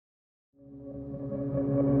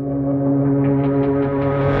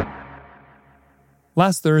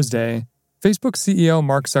Last Thursday, Facebook CEO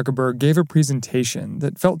Mark Zuckerberg gave a presentation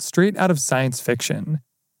that felt straight out of science fiction.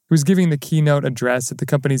 He was giving the keynote address at the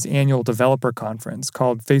company's annual developer conference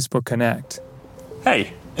called Facebook Connect.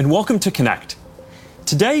 Hey, and welcome to Connect.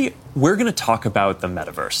 Today, we're going to talk about the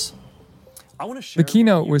metaverse. The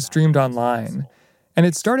keynote was streamed online, and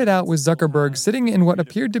it started out with Zuckerberg sitting in what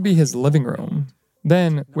appeared to be his living room.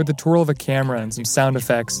 Then, with the twirl of a camera and some sound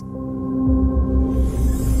effects,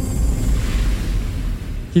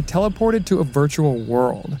 he teleported to a virtual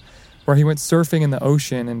world where he went surfing in the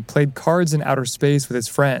ocean and played cards in outer space with his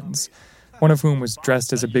friends, one of whom was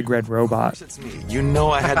dressed as a big red robot. You know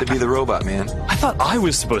I had to be the robot, man. I thought I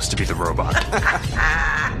was supposed to be the robot.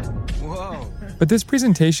 Whoa. But this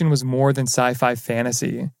presentation was more than sci-fi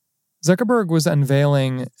fantasy. Zuckerberg was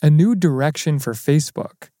unveiling a new direction for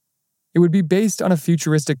Facebook. It would be based on a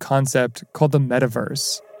futuristic concept called the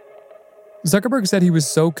metaverse. Zuckerberg said he was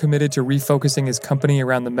so committed to refocusing his company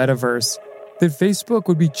around the metaverse that Facebook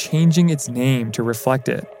would be changing its name to reflect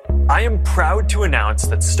it. I am proud to announce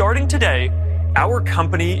that starting today, our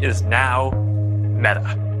company is now Meta.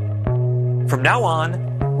 From now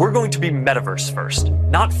on, we're going to be Metaverse first,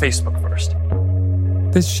 not Facebook first.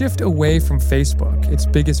 This shift away from Facebook, its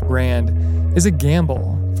biggest brand, is a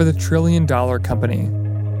gamble for the trillion-dollar company.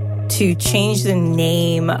 To change the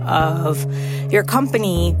name of your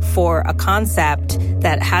company for a concept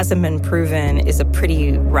that hasn't been proven is a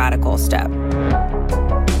pretty radical step.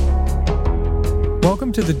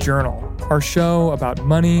 Welcome to The Journal, our show about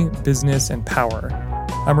money, business, and power.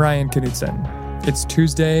 I'm Ryan Knutson. It's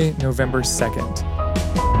Tuesday, November 2nd.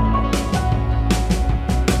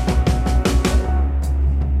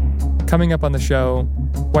 Coming up on the show,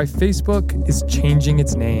 why Facebook is changing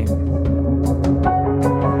its name.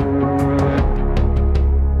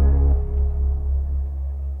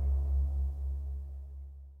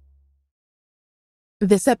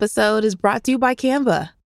 This episode is brought to you by Canva.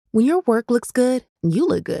 When your work looks good, you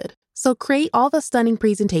look good. So create all the stunning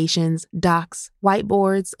presentations, docs,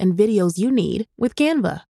 whiteboards, and videos you need with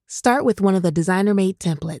Canva. Start with one of the designer-made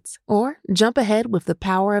templates, or jump ahead with the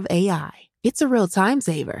power of AI. It's a real time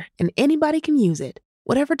saver, and anybody can use it.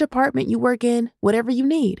 Whatever department you work in, whatever you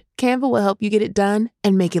need, Canva will help you get it done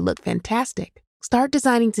and make it look fantastic. Start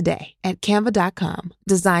designing today at canva.com.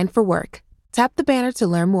 Design for work. Tap the banner to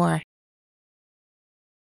learn more.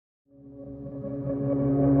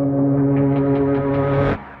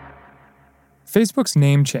 Facebook's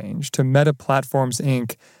name change to Meta Platforms,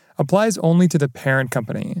 Inc. applies only to the parent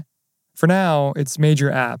company. For now, its major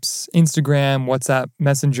apps, Instagram, WhatsApp,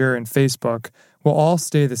 Messenger, and Facebook, will all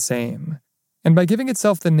stay the same. And by giving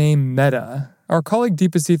itself the name Meta, our colleague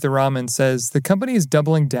Deepasith Raman says the company is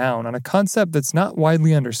doubling down on a concept that's not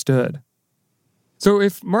widely understood. So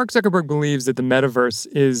if Mark Zuckerberg believes that the metaverse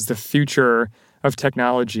is the future of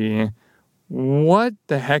technology, what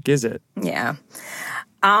the heck is it? Yeah.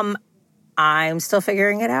 I'm still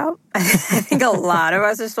figuring it out. I think a lot of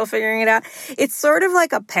us are still figuring it out. It's sort of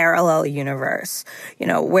like a parallel universe,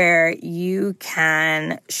 where you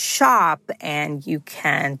can shop and you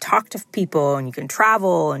can talk to people and you can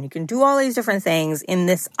travel and you can do all these different things in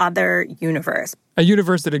this other universe. A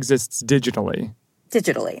universe that exists digitally.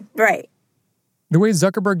 Digitally, right. The way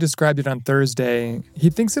Zuckerberg described it on Thursday, he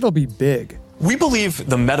thinks it'll be big. We believe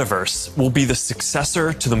the metaverse will be the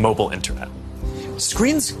successor to the mobile internet.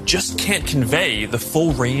 Screens just can't convey the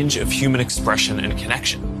full range of human expression and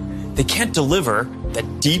connection. They can't deliver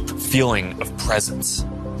that deep feeling of presence.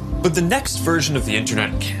 But the next version of the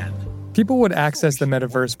internet can. People would access the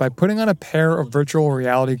metaverse by putting on a pair of virtual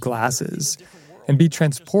reality glasses and be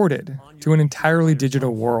transported to an entirely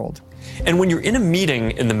digital world. And when you're in a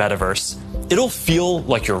meeting in the metaverse, it'll feel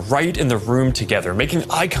like you're right in the room together, making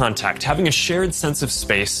eye contact, having a shared sense of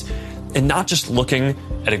space, and not just looking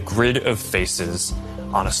at a grid of faces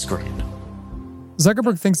on a screen.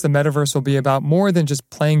 Zuckerberg thinks the metaverse will be about more than just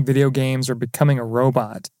playing video games or becoming a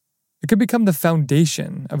robot. It could become the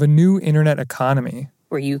foundation of a new internet economy.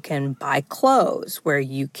 Where you can buy clothes, where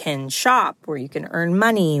you can shop, where you can earn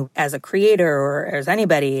money as a creator or as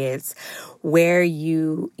anybody. It's where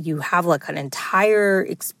you have like an entire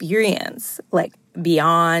experience, like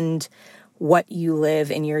beyond what you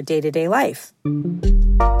live in your day-to-day life.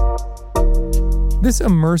 This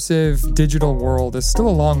immersive digital world is still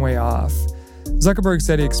a long way off. Zuckerberg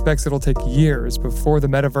said he expects it'll take years before the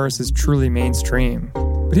metaverse is truly mainstream.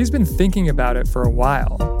 But he's been thinking about it for a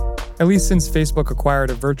while, at least since Facebook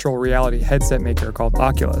acquired a virtual reality headset maker called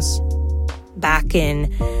Oculus. Back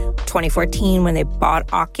in 2014, when they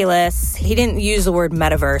bought Oculus, he didn't use the word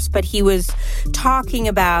metaverse, but he was talking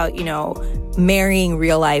about, marrying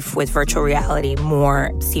real life with virtual reality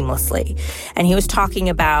more seamlessly. And he was talking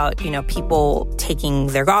about, people taking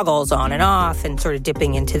their goggles on and off and sort of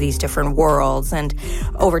dipping into these different worlds. And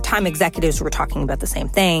over time, executives were talking about the same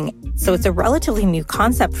thing. So it's a relatively new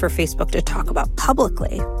concept for Facebook to talk about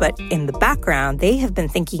publicly. But in the background, they have been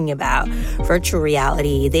thinking about virtual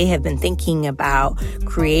reality. They have been thinking about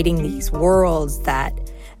creating these worlds that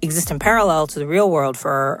exist in parallel to the real world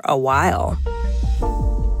for a while.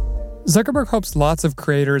 Zuckerberg hopes lots of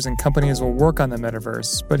creators and companies will work on the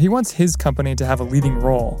metaverse, but he wants his company to have a leading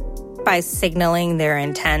role. By signaling their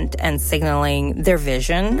intent and signaling their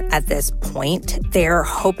vision at this point, they're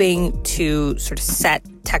hoping to sort of set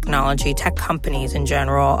tech companies in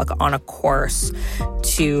general, on a course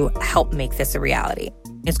to help make this a reality.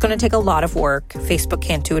 It's going to take a lot of work. Facebook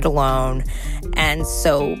can't do it alone. And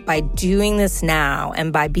so by doing this now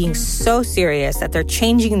and by being so serious that they're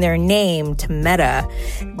changing their name to Meta,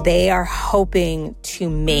 they are hoping to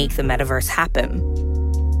make the metaverse happen.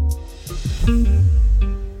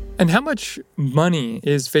 And how much money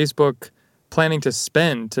is Facebook planning to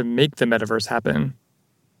spend to make the metaverse happen?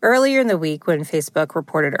 Earlier in the week, when Facebook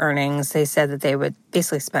reported earnings, they said that they would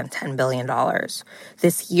basically spend $10 billion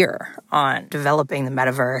this year on developing the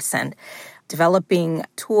metaverse and developing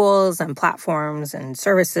tools and platforms and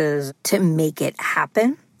services to make it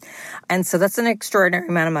happen. And so that's an extraordinary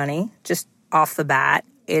amount of money just off the bat.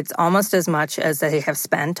 It's almost as much as they have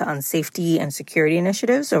spent on safety and security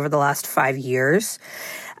initiatives over the last 5 years.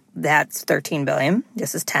 That's $13 billion.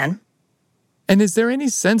 This is 10. And is there any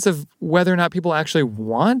sense of whether or not people actually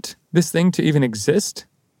want this thing to even exist?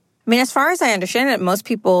 I mean, as far as I understand it, most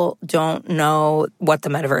people don't know what the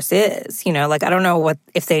metaverse is. I don't know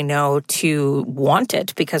if they know to want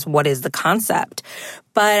it, because what is the concept?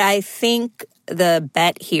 But I think the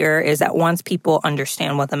bet here is that once people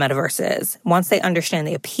understand what the metaverse is, once they understand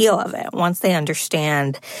the appeal of it, once they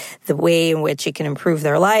understand the way in which it can improve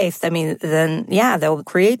their life, then they'll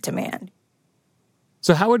create demand.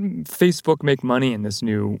 So how would Facebook make money in this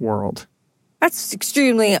new world? That's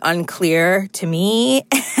extremely unclear to me,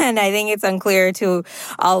 and I think it's unclear to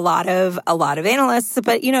a lot of analysts.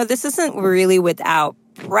 But this isn't really without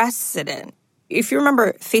precedent. If you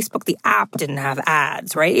remember, Facebook, the app, didn't have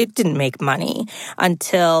ads, right? It didn't make money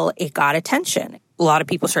until it got attention. A lot of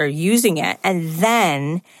people started using it, and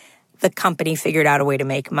then the company figured out a way to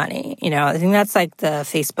make money. I think that's like the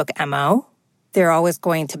Facebook MO. They're always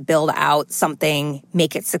going to build out something,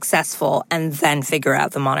 make it successful, and then figure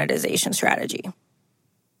out the monetization strategy.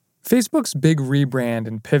 Facebook's big rebrand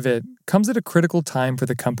and pivot comes at a critical time for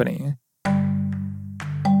the company.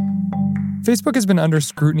 Facebook has been under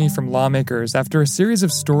scrutiny from lawmakers after a series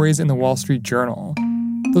of stories in the Wall Street Journal.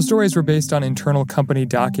 Those stories were based on internal company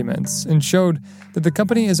documents and showed that the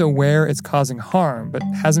company is aware it's causing harm but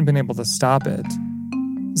hasn't been able to stop it.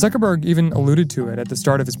 Zuckerberg even alluded to it at the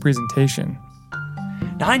start of his presentation.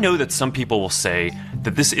 Now, I know that some people will say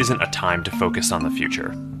that this isn't a time to focus on the future.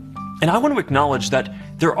 And I want to acknowledge that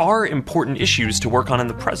there are important issues to work on in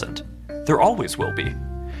the present. There always will be.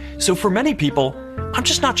 So for many people, I'm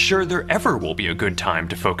just not sure there ever will be a good time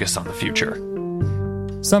to focus on the future.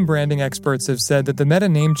 Some branding experts have said that the Meta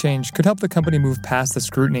name change could help the company move past the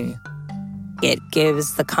scrutiny. It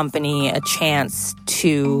gives the company a chance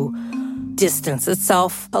to distance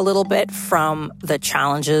itself a little bit from the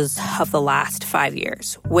challenges of the last 5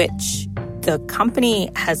 years, which the company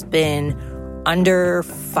has been under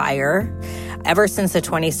fire ever since the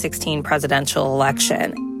 2016 presidential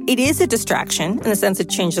election. It is a distraction in the sense it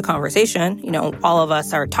changed the conversation. All of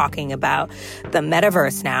us are talking about the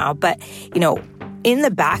metaverse now, but, in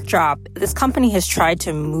the backdrop, this company has tried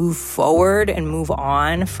to move forward and move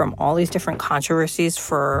on from all these different controversies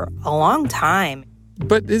for a long time.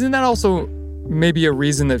 But isn't that also maybe a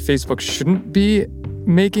reason that Facebook shouldn't be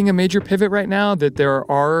making a major pivot right now? That there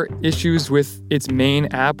are issues with its main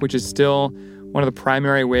app, which is still one of the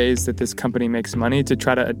primary ways that this company makes money, to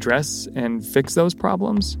try to address and fix those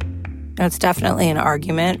problems? That's definitely an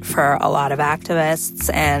argument for a lot of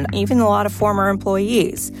activists and even a lot of former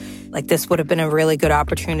employees. Like, this would have been a really good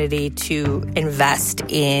opportunity to invest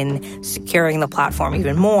in securing the platform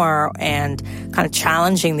even more and kind of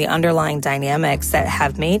challenging the underlying dynamics that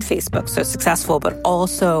have made Facebook so successful, but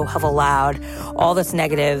also have allowed all this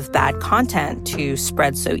negative, bad content to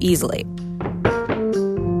spread so easily.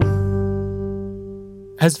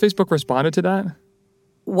 Has Facebook responded to that?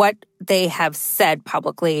 What they have said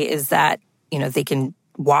publicly is that, they can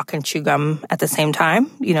walk and chew gum at the same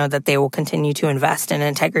time, that they will continue to invest in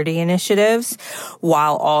integrity initiatives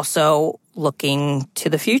while also looking to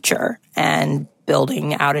the future and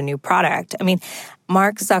building out a new product. I mean,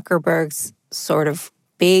 Mark Zuckerberg's sort of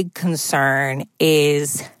big concern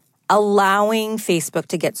is allowing Facebook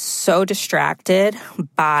to get so distracted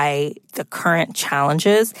by the current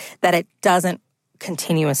challenges that it doesn't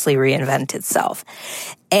continuously reinvent itself.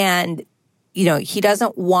 And, he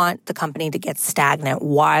doesn't want the company to get stagnant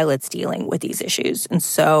while it's dealing with these issues. And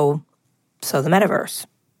so the metaverse.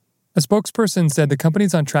 A spokesperson said the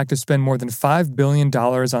company's on track to spend more than $5 billion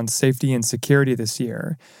on safety and security this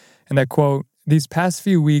year, and that, quote, these past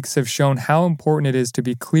few weeks have shown how important it is to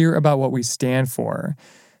be clear about what we stand for,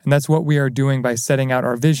 and that's what we are doing by setting out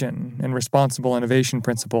our vision and responsible innovation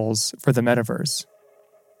principles for the metaverse.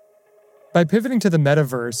 By pivoting to the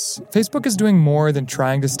metaverse, Facebook is doing more than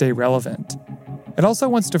trying to stay relevant. It also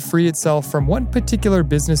wants to free itself from one particular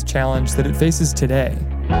business challenge that it faces today.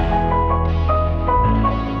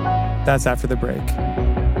 That's after the break.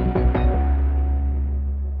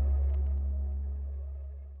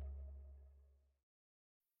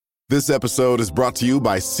 This episode is brought to you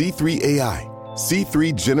by C3 AI.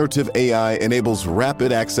 C3 Generative AI enables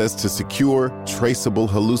rapid access to secure, traceable,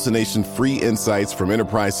 hallucination-free insights from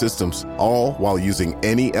enterprise systems, all while using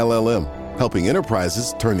any LLM, helping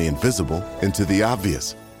enterprises turn the invisible into the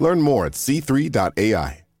obvious. Learn more at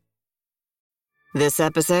c3.ai. This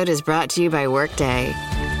episode is brought to you by Workday.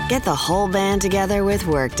 Get the whole band together with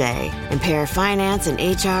Workday and pair finance and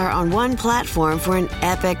HR on one platform for an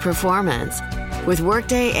epic performance. With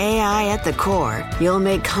Workday AI at the core, you'll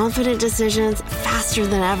make confident decisions faster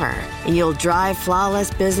than ever, and you'll drive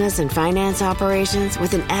flawless business and finance operations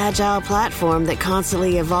with an agile platform that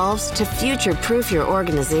constantly evolves to future-proof your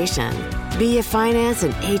organization. Be a finance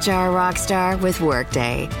and HR rockstar with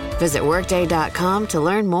Workday. Visit Workday.com to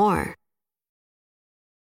learn more.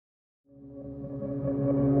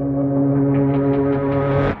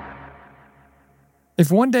 If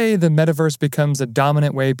one day the metaverse becomes a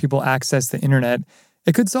dominant way people access the internet,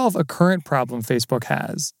 it could solve a current problem Facebook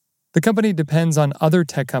has. The company depends on other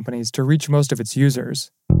tech companies to reach most of its users.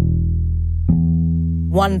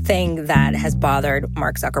 One thing that has bothered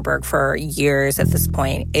Mark Zuckerberg for years at this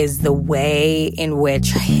point is the way in which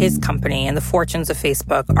his company and the fortunes of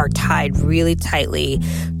Facebook are tied really tightly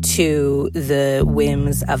to the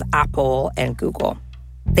whims of Apple and Google.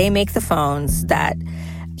 They make the phones that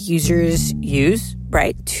users use,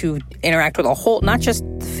 right, to interact with a whole, not just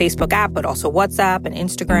the Facebook app, but also WhatsApp and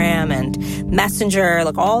Instagram and Messenger,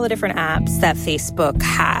 like all the different apps that Facebook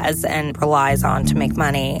has and relies on to make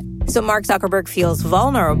money. So Mark Zuckerberg feels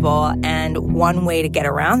vulnerable, and one way to get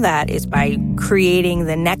around that is by creating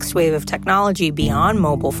the next wave of technology beyond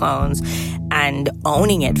mobile phones and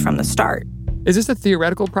owning it from the start. Is this a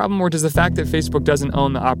theoretical problem, or does the fact that Facebook doesn't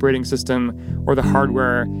own the operating system or the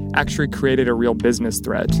hardware actually created a real business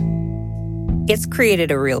threat? It's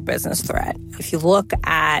created a real business threat. If you look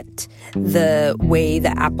at the way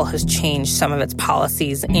that Apple has changed some of its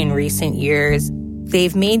policies in recent years,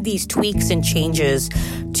 they've made these tweaks and changes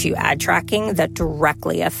to ad tracking that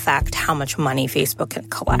directly affect how much money Facebook can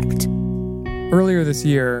collect. Earlier this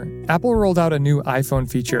year, Apple rolled out a new iPhone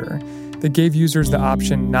feature that gave users the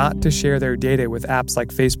option not to share their data with apps like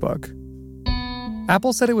Facebook.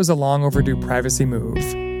 Apple said it was a long overdue privacy move,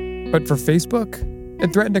 but for Facebook,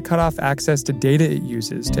 it threatened to cut off access to data it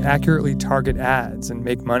uses to accurately target ads and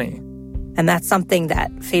make money. And that's something that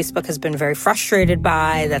Facebook has been very frustrated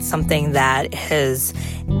by. That's something that has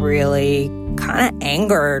really kind of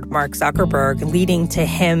angered Mark Zuckerberg, leading to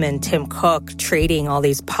him and Tim Cook trading all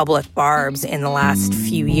these public barbs in the last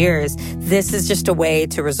few years. This is just a way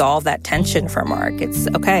to resolve that tension for Mark. It's,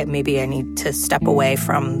 okay, maybe I need to step away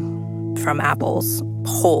from Apple's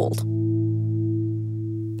hold.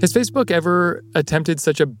 Has Facebook ever attempted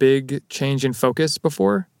such a big change in focus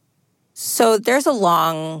before? So there's a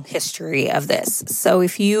long history of this. So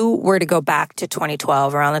if you were to go back to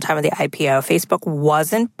 2012, around the time of the IPO, Facebook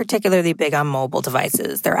wasn't particularly big on mobile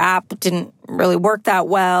devices. Their app didn't really work that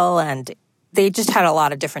well, and they just had a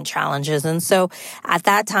lot of different challenges. And so at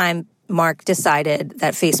that time, Mark decided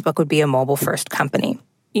that Facebook would be a mobile-first company.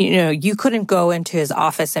 You know, you couldn't go into his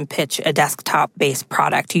office and pitch a desktop-based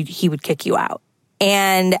product. He would kick you out.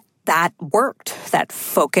 And that worked. That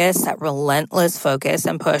focus, that relentless focus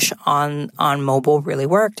and push on mobile really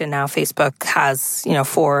worked. And now Facebook has,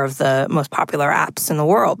 4 of the most popular apps in the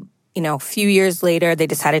world. A few years later, they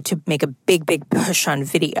decided to make a big, big push on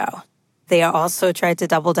video. They also tried to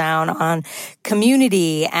double down on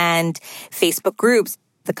community and Facebook groups.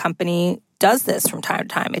 The company does this from time to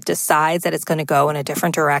time. It decides that it's going to go in a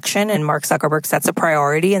different direction, and Mark Zuckerberg sets a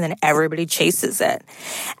priority, and then everybody chases it.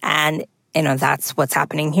 And that's what's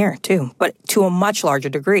happening here, too, but to a much larger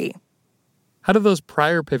degree. How do those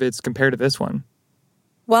prior pivots compare to this one?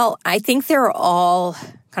 Well, I think they're all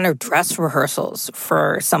kind of dress rehearsals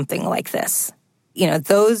for something like this.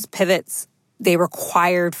 Those pivots, they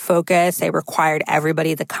required focus. They required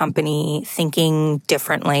everybody at the company thinking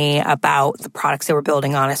differently about the products they were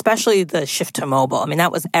building on, especially the shift to mobile. I mean,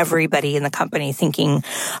 that was everybody in the company thinking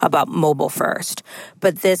about mobile first.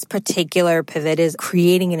 But this particular pivot is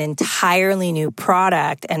creating an entirely new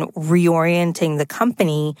product and reorienting the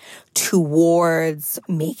company towards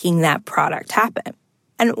making that product happen.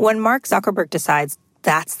 And when Mark Zuckerberg decides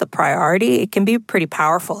that's the priority, it can be pretty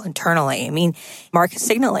powerful internally. I mean, Mark is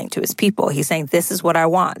signaling to his people. He's saying, this is what I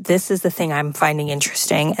want. This is the thing I'm finding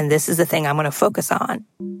interesting, and this is the thing I'm going to focus on.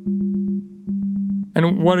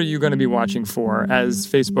 And what are you going to be watching for as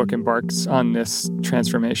Facebook embarks on this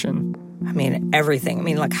transformation? I mean, everything. I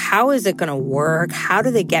mean, how is it going to work? How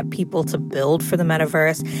do they get people to build for the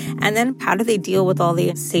metaverse? And then how do they deal with all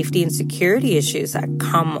the safety and security issues that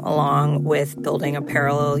come along with building a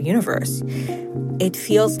parallel universe? It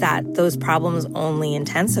feels that those problems only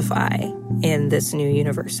intensify in this new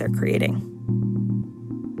universe they're creating.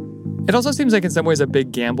 It also seems like in some ways a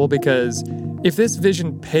big gamble, because if this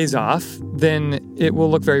vision pays off, then it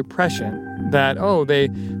will look very prescient. That, they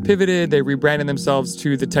pivoted, they rebranded themselves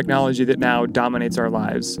to the technology that now dominates our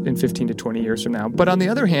lives in 15 to 20 years from now. But on the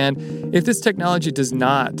other hand, if this technology does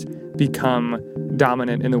not become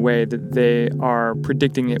dominant in the way that they are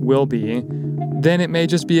predicting it will be, then it may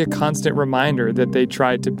just be a constant reminder that they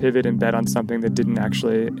tried to pivot and bet on something that didn't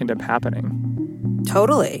actually end up happening.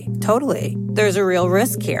 Totally. There's a real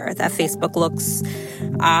risk here that Facebook looks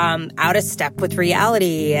out of step with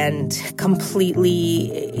reality and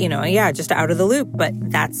completely, just out of the loop. But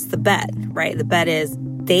that's the bet, right? The bet is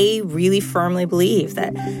they really firmly believe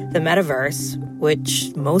that the metaverse,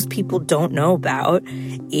 which most people don't know about,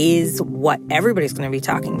 is what everybody's going to be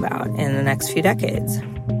talking about in the next few decades.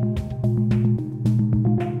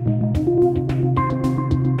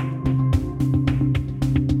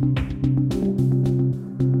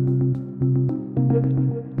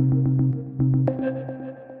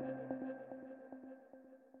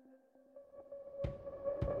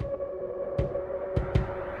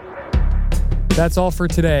 That's all for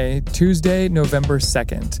today, Tuesday, November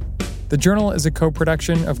 2nd. The Journal is a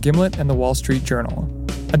co-production of Gimlet and The Wall Street Journal.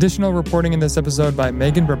 Additional reporting in this episode by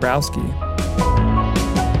Megan Brabrowski.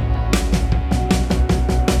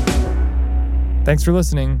 Thanks for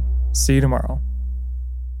listening. See you tomorrow.